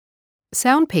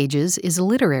Sound Pages is a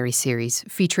literary series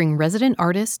featuring resident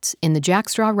artists in the Jack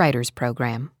Straw Writers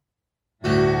Program.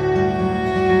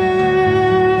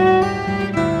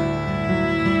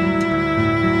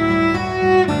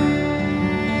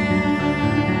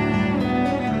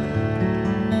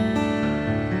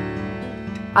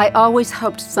 I always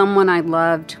hoped someone I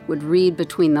loved would read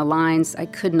between the lines I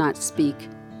could not speak.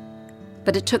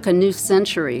 But it took a new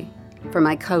century for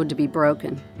my code to be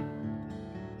broken.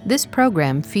 This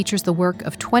program features the work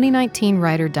of 2019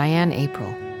 writer Diane April.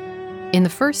 In the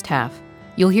first half,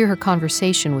 you'll hear her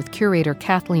conversation with curator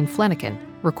Kathleen Flanagan,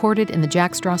 recorded in the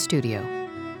Jack Straw studio.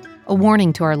 A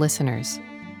warning to our listeners.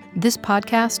 This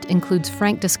podcast includes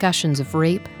frank discussions of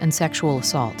rape and sexual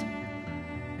assault.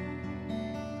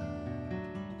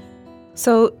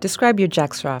 So describe your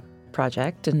Jack Straw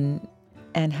project and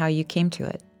how you came to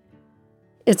it.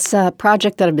 It's a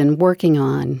project that I've been working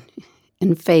on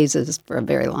in phases for a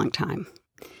very long time.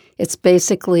 It's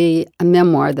basically a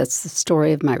memoir that's the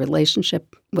story of my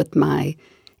relationship with my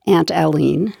Aunt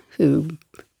Aline, who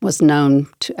was known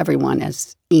to everyone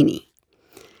as Eenie.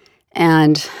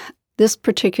 And this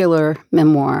particular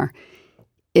memoir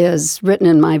is written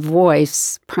in my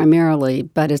voice primarily,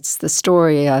 but it's the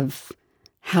story of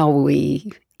how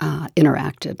we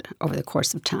interacted over the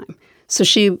course of time. So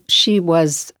she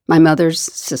was my mother's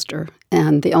sister,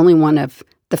 and the only one of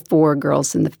the four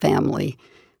girls in the family,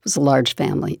 it was a large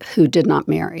family, who did not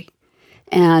marry.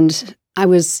 And I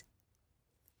was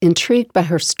intrigued by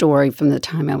her story from the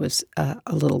time I was a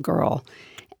little girl.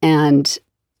 And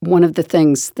one of the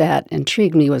things that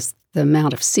intrigued me was the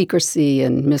amount of secrecy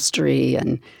and mystery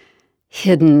and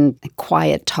hidden,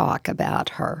 quiet talk about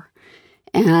her.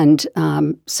 And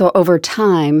so over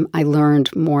time, I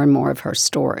learned more and more of her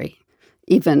story.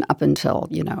 Even up until,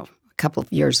 a couple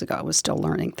of years ago, I was still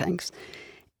learning things.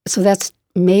 So that's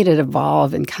made it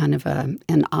evolve in kind of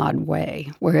an odd way,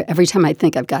 where every time I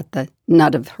think I've got the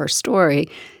nut of her story,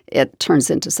 it turns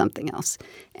into something else.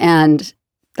 And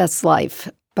that's life.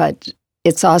 But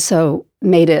it's also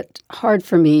made it hard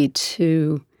for me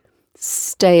to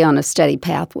stay on a steady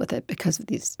path with it because of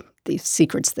these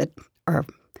secrets that are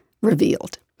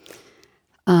revealed.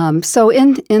 So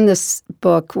in this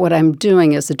book, what I'm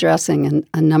doing is addressing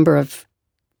a number of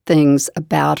things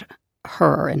about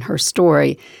her and her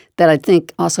story that I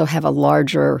think also have a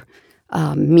larger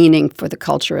meaning for the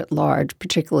culture at large,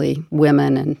 particularly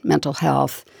women and mental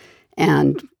health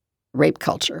and rape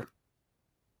culture.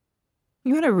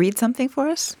 You want to read something for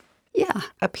us? Yeah.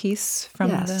 A piece from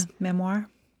the memoir?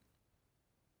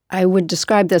 I would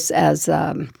describe this as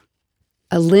a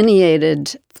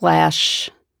lineated flash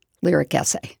lyric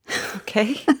essay.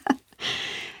 Okay.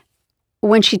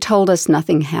 When she told us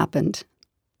nothing happened,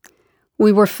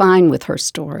 we were fine with her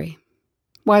story.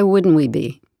 Why wouldn't we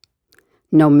be?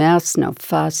 No mess, no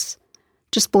fuss.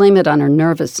 Just blame it on her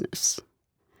nervousness.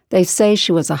 They say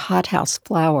she was a hothouse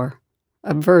flower,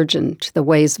 a virgin to the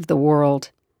ways of the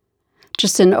world.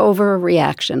 Just an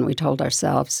overreaction, we told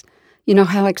ourselves. You know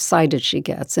how excited she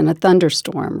gets in a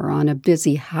thunderstorm or on a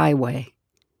busy highway.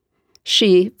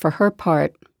 She, for her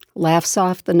part, laughs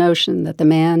off the notion that the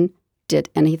man did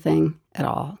anything at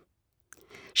all.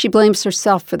 She blames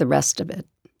herself for the rest of it.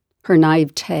 Her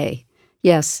naivete.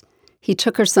 Yes, he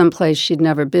took her someplace she'd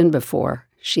never been before,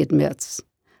 she admits.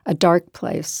 A dark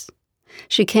place.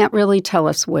 She can't really tell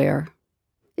us where.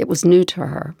 It was new to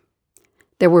her.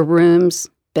 There were rooms,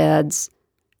 beds,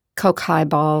 Coke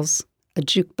highballs, a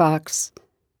jukebox,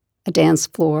 a dance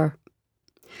floor.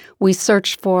 We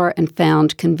searched for and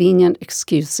found convenient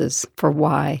excuses for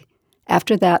why,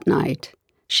 after that night,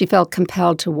 she felt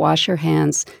compelled to wash her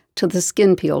hands till the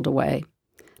skin peeled away,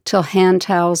 till hand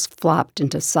towels flopped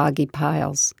into soggy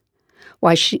piles,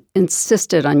 why she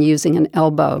insisted on using an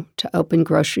elbow to open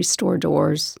grocery store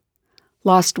doors,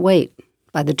 lost weight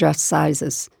by the dress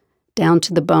sizes, down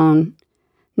to the bone,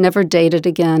 never dated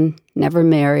again, never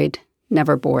married,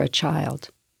 never bore a child.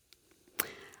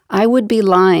 I would be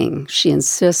lying, she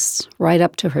insists, right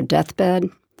up to her deathbed,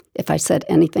 if I said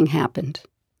anything happened.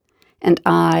 And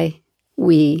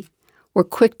we were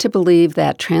quick to believe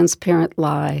that transparent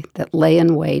lie that lay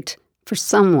in wait for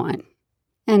someone,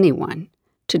 anyone,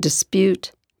 to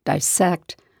dispute,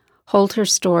 dissect, hold her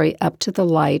story up to the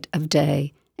light of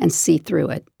day and see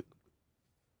through it.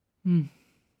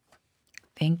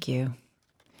 Thank you.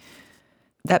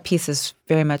 That piece is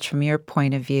very much from your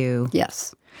point of view.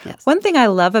 Yes. One thing I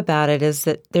love about it is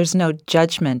that there's no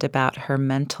judgment about her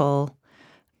mental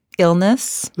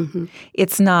illness. Mm-hmm.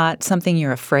 It's not something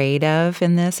you're afraid of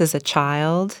in this as a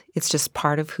child. It's just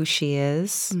part of who she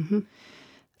is. Mm-hmm.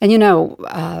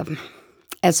 And,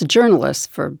 as a journalist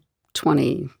for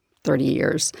 20, 30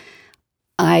 years,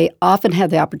 I often had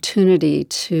the opportunity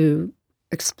to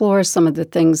explore some of the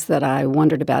things that I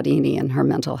wondered about Enid and her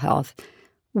mental health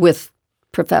with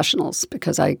professionals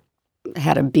because I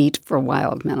had a beat for a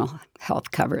while of mental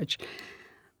health coverage.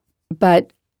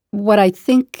 But what I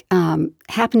think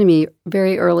happened to me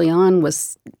very early on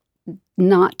was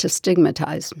not to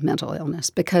stigmatize mental illness,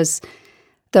 because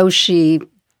though she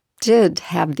did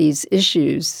have these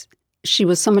issues, she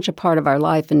was so much a part of our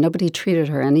life, and nobody treated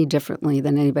her any differently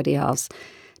than anybody else.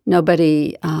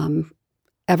 Nobody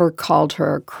ever called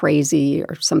her crazy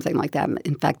or something like that.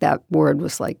 In fact, that word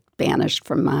was like banished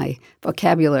from my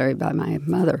vocabulary by my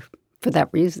mother for that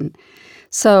reason.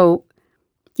 So,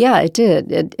 yeah, it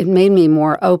did. It made me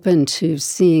more open to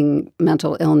seeing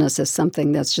mental illness as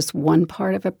something that's just one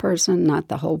part of a person, not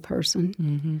the whole person.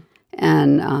 Mm-hmm.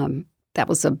 And that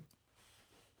was a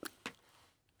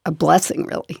blessing,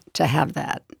 really, to have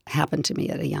that happen to me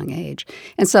at a young age.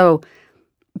 And so,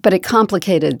 but it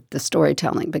complicated the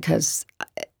storytelling because,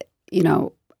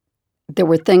 there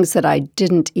were things that I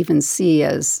didn't even see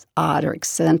as odd or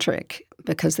eccentric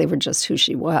because they were just who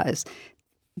she was,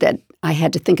 that I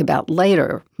had to think about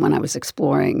later when I was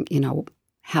exploring,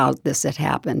 how this had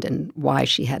happened and why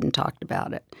she hadn't talked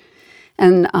about it.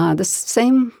 And the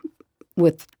same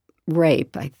with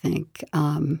rape, I think.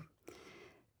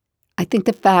 I think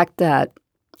the fact that,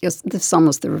 this is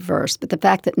almost the reverse, but the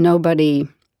fact that nobody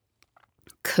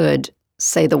could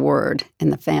say the word in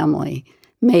the family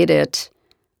made it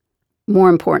more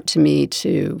important to me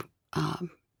to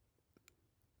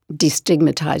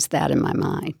destigmatize that in my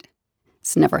mind.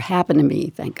 It's never happened to me,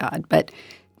 thank God, but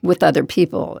with other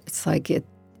people, it's like if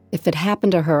it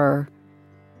happened to her,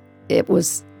 it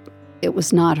was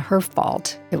not her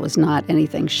fault. It was not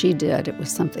anything she did. It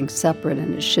was something separate,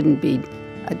 and it shouldn't be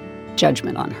a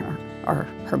judgment on her or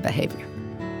her behavior.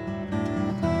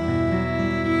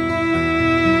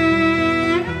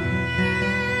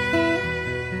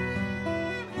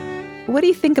 What do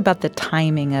you think about the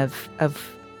timing of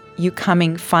you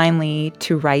coming finally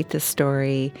to write this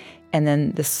story and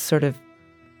then this sort of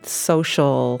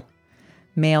social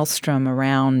maelstrom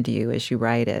around you as you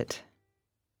write it?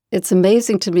 It's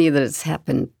amazing to me that it's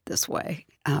happened this way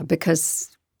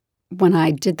because when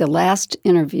I did the last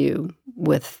interview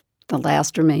with the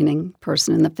last remaining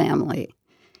person in the family,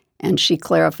 and she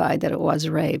clarified that it was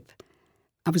rape,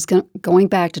 I was going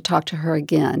back to talk to her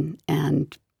again,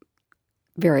 and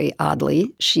very oddly,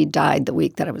 she died the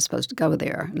week that I was supposed to go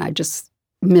there, and I just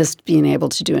missed being able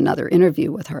to do another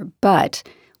interview with her. But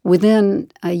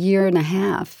within a year and a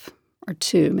half, or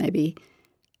two maybe,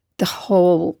 the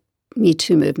whole Me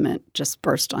Too movement just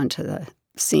burst onto the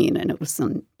scene, and it was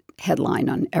a headline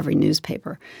on every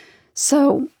newspaper.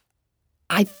 So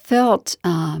I felt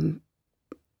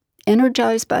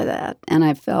energized by that, and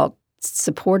I felt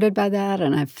supported by that,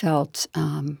 and I felt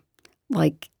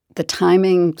like the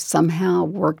timing somehow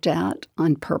worked out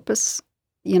on purpose,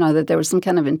 that there was some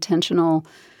kind of intentional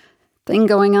thing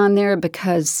going on there,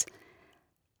 because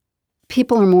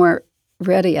people are more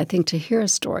ready, I think, to hear a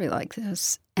story like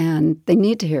this, and they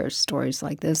need to hear stories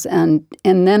like this. And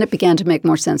then it began to make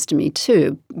more sense to me,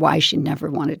 too, why she never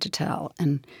wanted to tell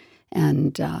and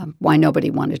why nobody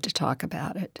wanted to talk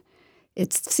about it.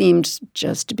 It seemed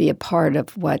just to be a part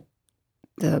of what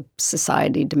the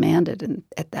society demanded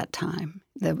at that time.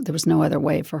 There was no other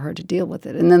way for her to deal with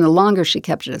it. And then the longer she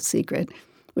kept it a secret,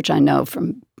 which I know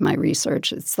from my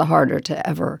research, it's the harder to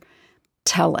ever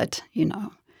tell it,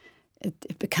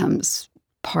 It becomes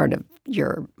part of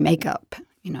your makeup,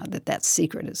 that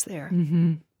secret is there.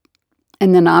 Mm-hmm.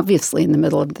 And then obviously in the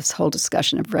middle of this whole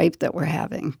discussion of rape that we're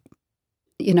having,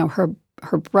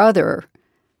 her brother,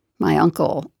 my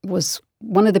uncle, was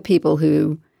one of the people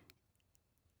who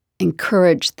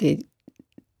encouraged to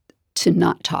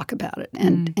not talk about it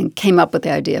and came up with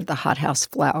the idea of the hothouse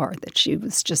flower, that she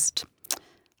was just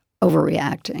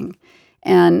overreacting.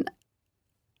 And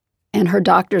her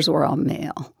doctors were all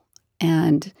male.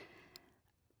 And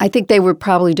I think they were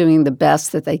probably doing the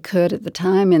best that they could at the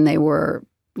time, and they were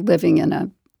living in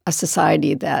a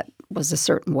society that was a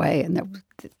certain way, and that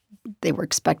they were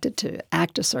expected to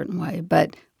act a certain way.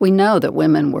 But we know that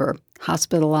women were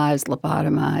hospitalized,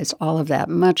 lobotomized, all of that,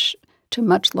 to a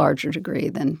much larger degree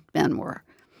than men were.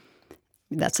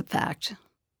 That's a fact.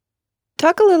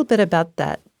 Talk a little bit about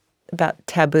that, about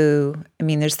taboo. I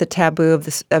mean, there's the taboo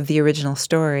of the original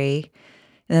story,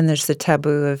 and then there's the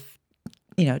taboo of,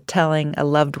 telling a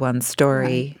loved one's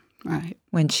story right.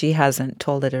 when she hasn't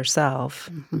told it herself.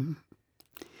 Mm-hmm.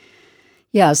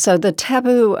 Yeah, so the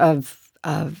taboo of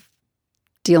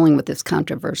dealing with this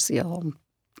controversial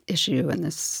issue and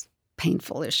this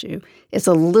painful issue is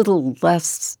a little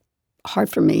less hard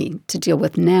for me to deal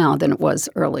with now than it was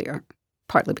earlier,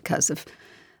 partly because of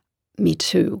Me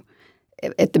Too.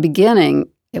 At the beginning,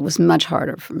 it was much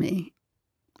harder for me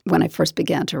when I first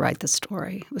began to write the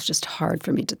story. It was just hard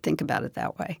for me to think about it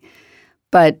that way.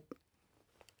 But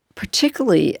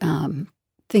particularly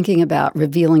thinking about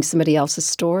revealing somebody else's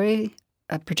story,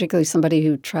 particularly somebody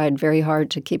who tried very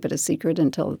hard to keep it a secret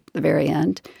until the very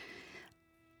end,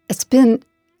 it's been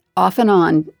off and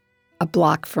on a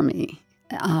block for me.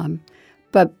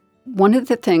 But one of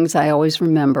the things I always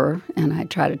remember, and I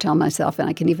try to tell myself, and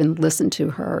I can even listen to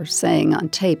her saying on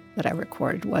tape that I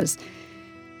recorded, was,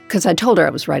 because I told her I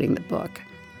was writing the book,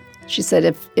 she said,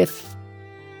 if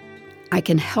I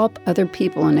can help other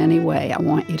people in any way, I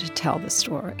want you to tell the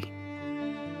story.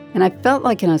 And I felt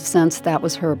like, in a sense, that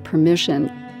was her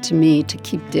permission to me to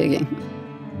keep digging.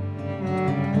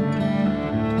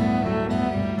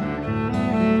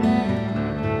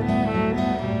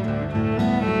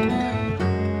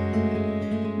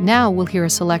 Now we'll hear a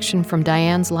selection from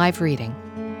Diane's live reading.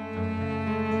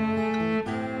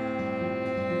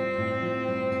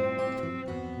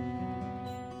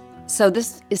 So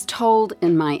this is told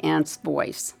in my aunt's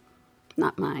voice,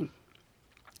 not mine.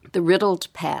 The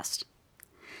riddled past.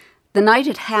 The night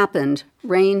it happened,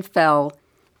 rain fell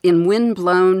in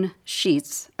wind-blown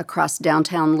sheets across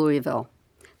downtown Louisville,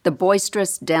 the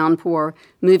boisterous downpour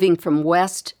moving from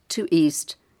west to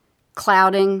east,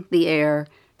 clouding the air,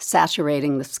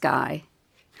 saturating the sky.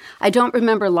 I don't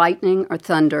remember lightning or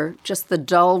thunder, just the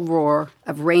dull roar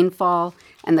of rainfall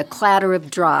and the clatter of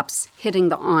drops hitting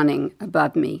the awning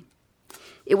above me.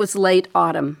 It was late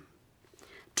autumn.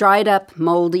 Dried up,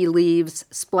 moldy leaves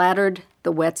splattered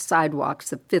the wet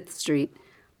sidewalks of Fifth Street,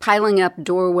 piling up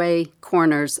doorway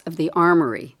corners of the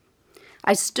Armory.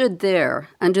 I stood there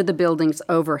under the building's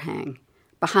overhang,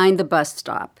 behind the bus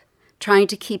stop, trying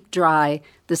to keep dry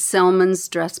the Selman's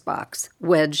dress box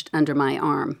wedged under my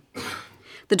arm.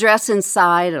 The dress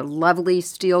inside, a lovely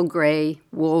steel gray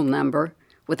wool number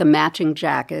with a matching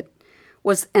jacket,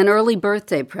 was an early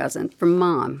birthday present from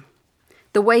Mom.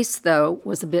 The waist, though,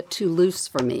 was a bit too loose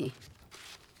for me,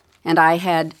 and I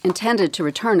had intended to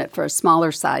return it for a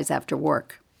smaller size after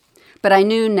work. But I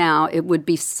knew now it would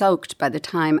be soaked by the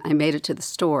time I made it to the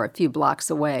store a few blocks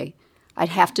away. I'd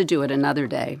have to do it another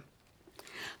day.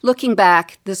 Looking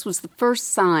back, this was the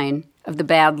first sign of the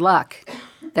bad luck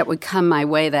that would come my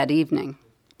way that evening.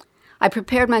 I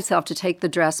prepared myself to take the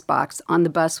dress box on the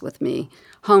bus with me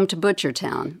home to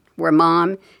Butchertown, where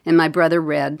Mom and my brother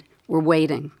Red were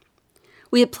waiting.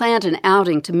 We had planned an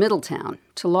outing to Middletown,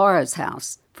 to Laura's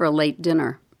house, for a late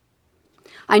dinner.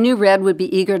 I knew Red would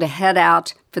be eager to head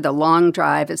out for the long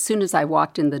drive as soon as I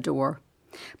walked in the door.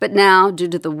 But now, due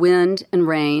to the wind and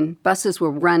rain, buses were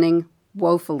running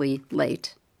woefully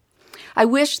late. I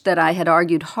wished that I had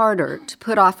argued harder to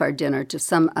put off our dinner to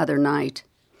some other night.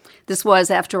 This was,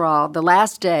 after all, the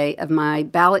last day of my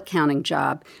ballot counting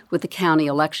job with the county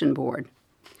election board.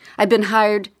 I'd been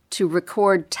hired to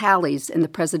record tallies in the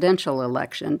presidential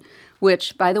election,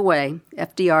 which, by the way,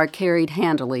 FDR carried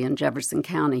handily in Jefferson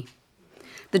County.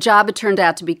 The job had turned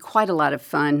out to be quite a lot of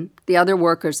fun, the other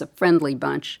workers a friendly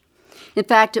bunch. In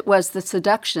fact, it was the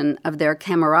seduction of their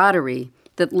camaraderie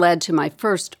that led to my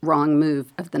first wrong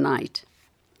move of the night.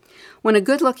 When a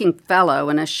good-looking fellow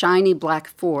in a shiny black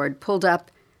Ford pulled up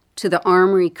to the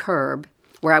Armory curb,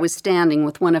 where I was standing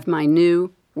with one of my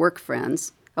new work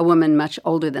friends, a woman much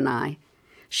older than I,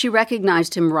 she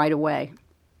recognized him right away.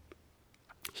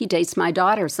 "He dates my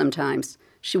daughter sometimes,"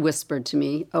 she whispered to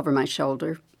me over my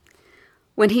shoulder.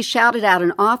 When he shouted out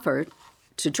an offer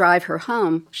to drive her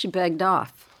home, she begged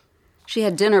off. She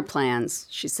had dinner plans,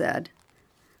 she said.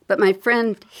 "But my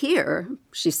friend here,"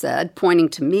 she said, pointing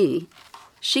to me,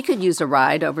 "she could use a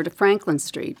ride over to Franklin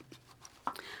Street."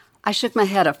 I shook my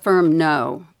head a firm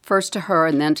no, first to her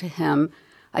and then to him.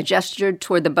 I gestured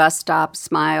toward the bus stop,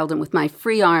 smiled, and with my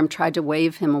free arm tried to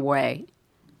wave him away.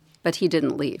 But he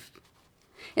didn't leave.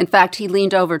 In fact, he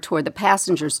leaned over toward the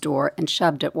passenger's door and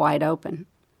shoved it wide open.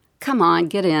 "Come on,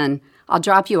 get in. I'll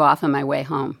drop you off on my way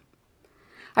home."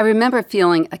 I remember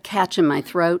feeling a catch in my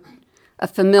throat, a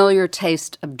familiar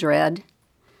taste of dread.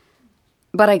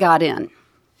 But I got in.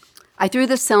 I threw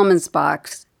the Selman's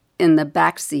box in the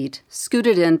back seat,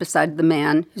 scooted in beside the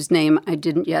man whose name I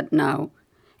didn't yet know,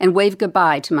 and waved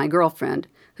goodbye to my girlfriend,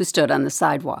 who stood on the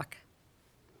sidewalk.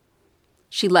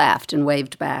 She laughed and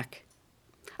waved back.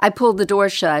 I pulled the door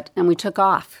shut, and we took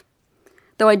off.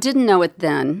 Though I didn't know it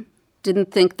then,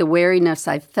 didn't think the wariness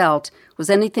I felt was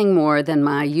anything more than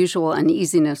my usual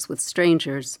uneasiness with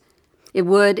strangers, it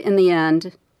would, in the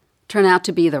end, turn out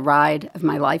to be the ride of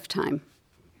my lifetime.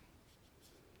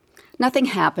 Nothing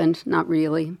happened, not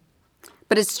really.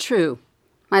 But it's true.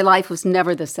 My life was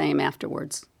never the same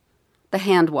afterwards. The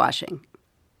hand-washing,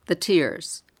 the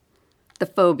tears, the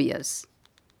phobias,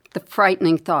 the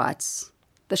frightening thoughts,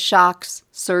 the shocks,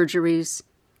 surgeries,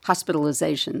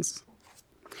 hospitalizations.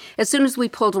 As soon as we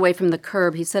pulled away from the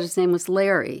curb, he said his name was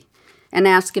Larry and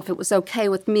asked if it was okay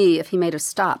with me if he made a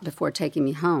stop before taking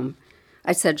me home.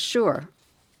 I said, sure.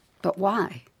 But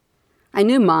why? I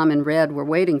knew Mom and Red were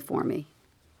waiting for me.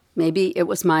 Maybe it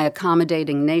was my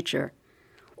accommodating nature.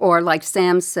 Or, like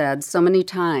Sam said so many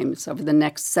times over the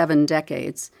next 7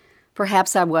 decades,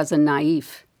 perhaps I was a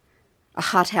naif, a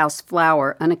hothouse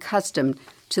flower unaccustomed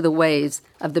to the ways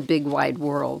of the big wide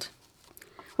world.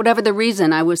 Whatever the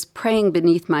reason, I was praying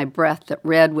beneath my breath that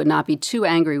Red would not be too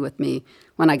angry with me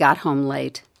when I got home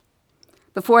late.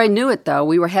 Before I knew it, though,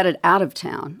 we were headed out of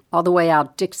town, all the way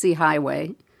out Dixie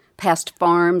Highway, past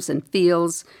farms and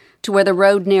fields, to where the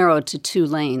road narrowed to 2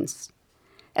 lanes.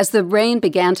 As the rain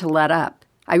began to let up,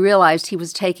 I realized he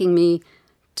was taking me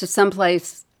to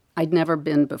someplace I'd never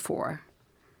been before.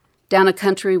 Down a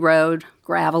country road,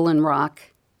 gravel and rock.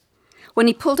 When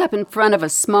he pulled up in front of a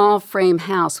small frame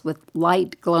house with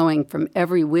light glowing from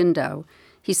every window,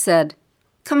 he said,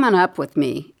 "Come on up with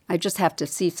me. I just have to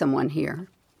see someone here."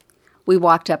 We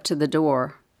walked up to the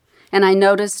door, and I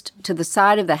noticed to the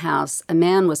side of the house a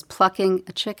man was plucking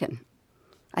a chicken.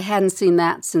 I hadn't seen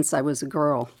that since I was a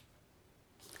girl.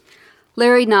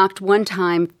 Larry knocked one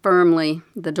time firmly.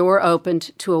 The door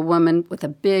opened to a woman with a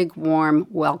big, warm,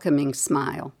 welcoming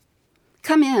smile.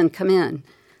 Come in, come in."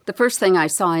 The first thing I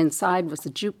saw inside was a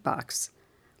jukebox,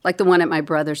 like the one at my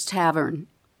brother's tavern.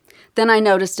 Then I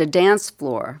noticed a dance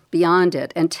floor beyond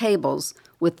it and tables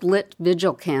with lit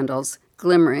vigil candles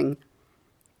glimmering,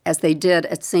 as they did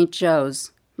at St.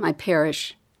 Joe's, my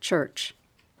parish church.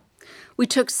 We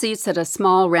took seats at a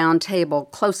small round table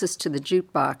closest to the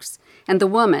jukebox, and the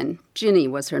woman, Ginny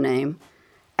was her name,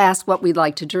 asked what we'd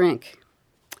like to drink.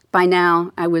 By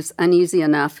now, I was uneasy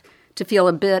enough to feel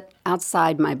a bit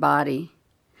outside my body.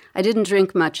 I didn't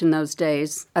drink much in those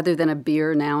days, other than a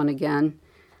beer now and again,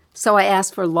 so I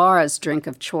asked for Laura's drink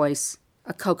of choice,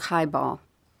 a Coke Highball.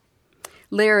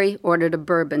 Larry ordered a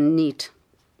bourbon neat.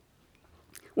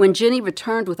 When Ginny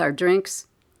returned with our drinks,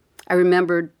 I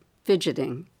remembered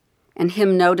fidgeting and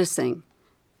him noticing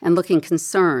and looking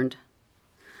concerned.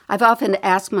 I've often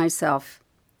asked myself,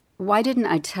 why didn't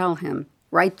I tell him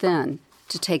right then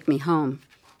to take me home?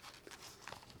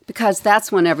 Because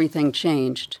that's when everything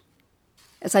changed.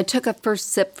 As I took a first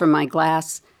sip from my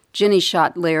glass, Ginny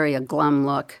shot Larry a glum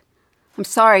look. "I'm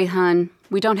sorry, hon.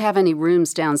 We don't have any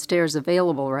rooms downstairs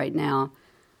available right now,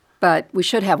 but we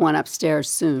should have one upstairs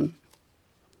soon."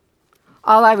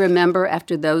 All I remember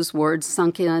after those words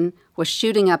sunk in was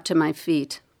shooting up to my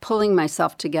feet, pulling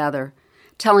myself together,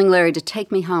 telling Larry to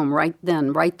take me home right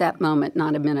then, right that moment,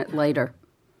 not a minute later.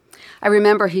 I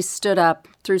remember he stood up,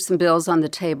 threw some bills on the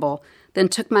table, then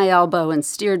took my elbow and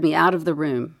steered me out of the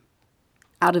room,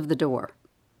 out of the door,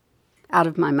 out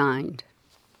of my mind.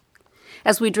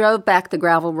 As we drove back the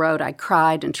gravel road, I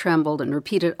cried and trembled and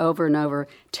repeated over and over,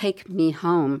 "Take me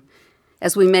home,"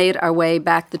 as we made our way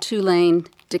back the 2-lane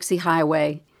Dixie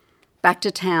Highway, back to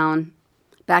town,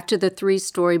 back to the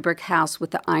 3-story brick house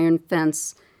with the iron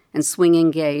fence and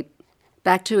swinging gate,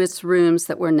 back to its rooms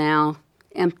that were now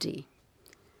empty.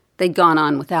 They'd gone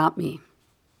on without me.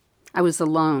 I was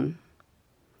alone.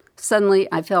 Suddenly,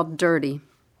 I felt dirty.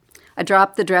 I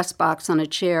dropped the dress box on a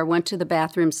chair, went to the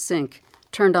bathroom sink,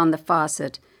 turned on the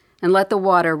faucet, and let the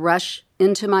water rush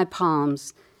into my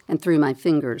palms and through my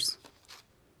fingers.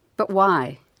 But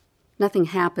why? Nothing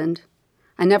happened.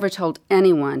 I never told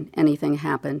anyone anything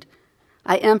happened.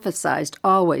 I emphasized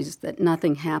always that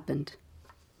nothing happened.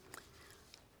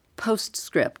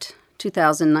 Postscript,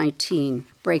 2019,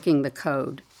 Breaking the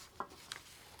Code.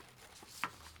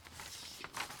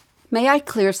 May I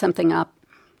clear something up?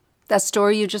 That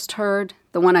story you just heard,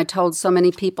 the one I told so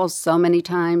many people so many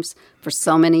times for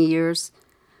so many years,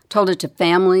 told it to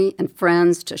family and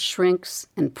friends, to shrinks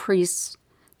and priests,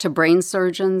 to brain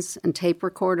surgeons and tape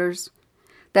recorders.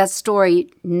 That story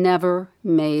never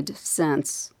made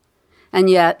sense. And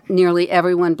yet, nearly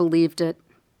everyone believed it.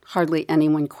 Hardly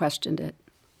anyone questioned it.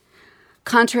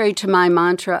 Contrary to my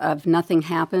mantra of nothing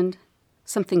happened,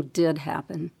 something did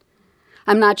happen.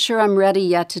 I'm not sure I'm ready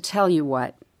yet to tell you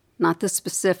what, not the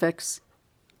specifics.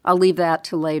 I'll leave that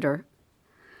to later.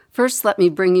 First, let me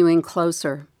bring you in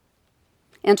closer.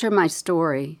 Enter my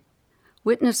story.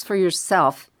 Witness for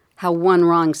yourself how one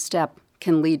wrong step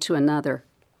can lead to another.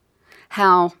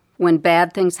 How, when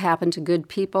bad things happen to good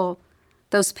people,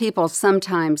 those people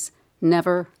sometimes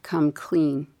never come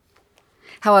clean.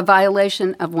 How a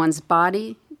violation of one's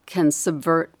body can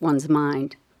subvert one's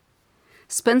mind.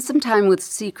 Spend some time with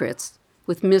secrets,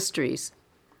 with mysteries,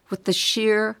 with the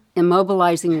sheer,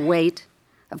 immobilizing weight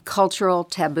of cultural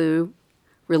taboo,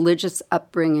 religious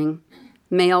upbringing,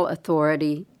 male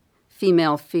authority,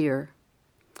 female fear.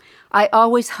 I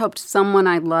always hoped someone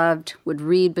I loved would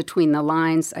read between the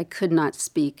lines I could not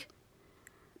speak.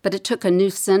 But it took a new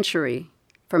century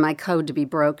for my code to be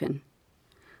broken.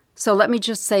 So let me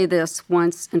just say this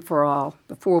once and for all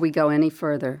before we go any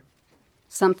further.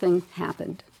 Something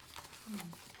happened.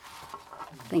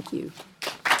 Thank you.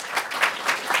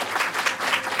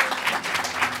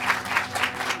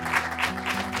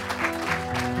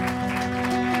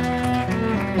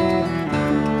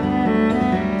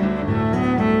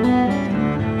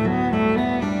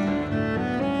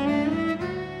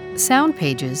 Sound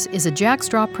Pages is a Jack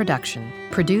Straw production,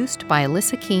 produced by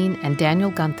Alyssa Keene and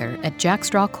Daniel Gunther at Jack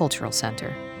Straw Cultural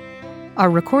Center. Our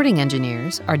recording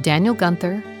engineers are Daniel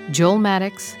Gunther, Joel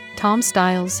Maddox, Tom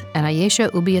Stiles, and Ayesha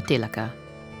Ubiatilaka.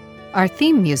 Our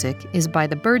theme music is by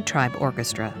the Bird Tribe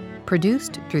Orchestra,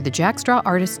 produced through the Jack Straw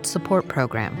Artist Support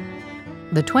Program.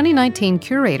 The 2019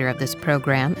 curator of this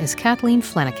program is Kathleen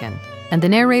Flanagan, and the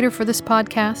narrator for this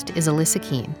podcast is Alyssa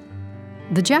Keene.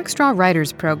 The Jack Straw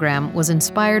Writers Program was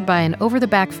inspired by an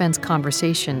over-the-back-fence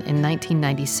conversation in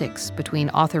 1996 between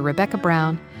author Rebecca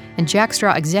Brown and Jack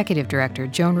Straw Executive Director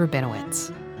Joan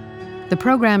Rabinowitz. The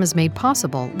program is made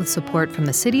possible with support from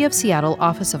the City of Seattle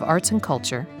Office of Arts and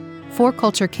Culture, For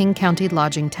Culture King County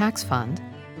Lodging Tax Fund,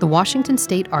 the Washington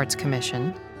State Arts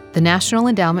Commission, the National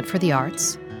Endowment for the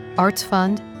Arts, Arts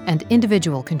Fund, and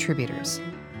individual contributors.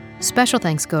 Special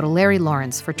thanks go to Larry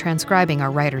Lawrence for transcribing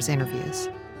our writers' interviews.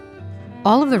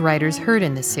 All of the writers heard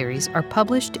in this series are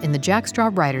published in the Jack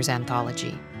Straw Writers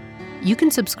Anthology. You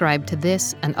can subscribe to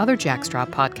this and other Jack Straw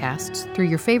podcasts through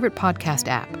your favorite podcast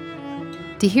app.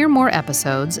 To hear more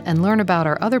episodes and learn about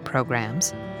our other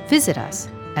programs, visit us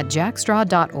at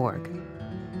jackstraw.org.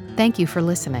 Thank you for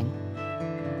listening.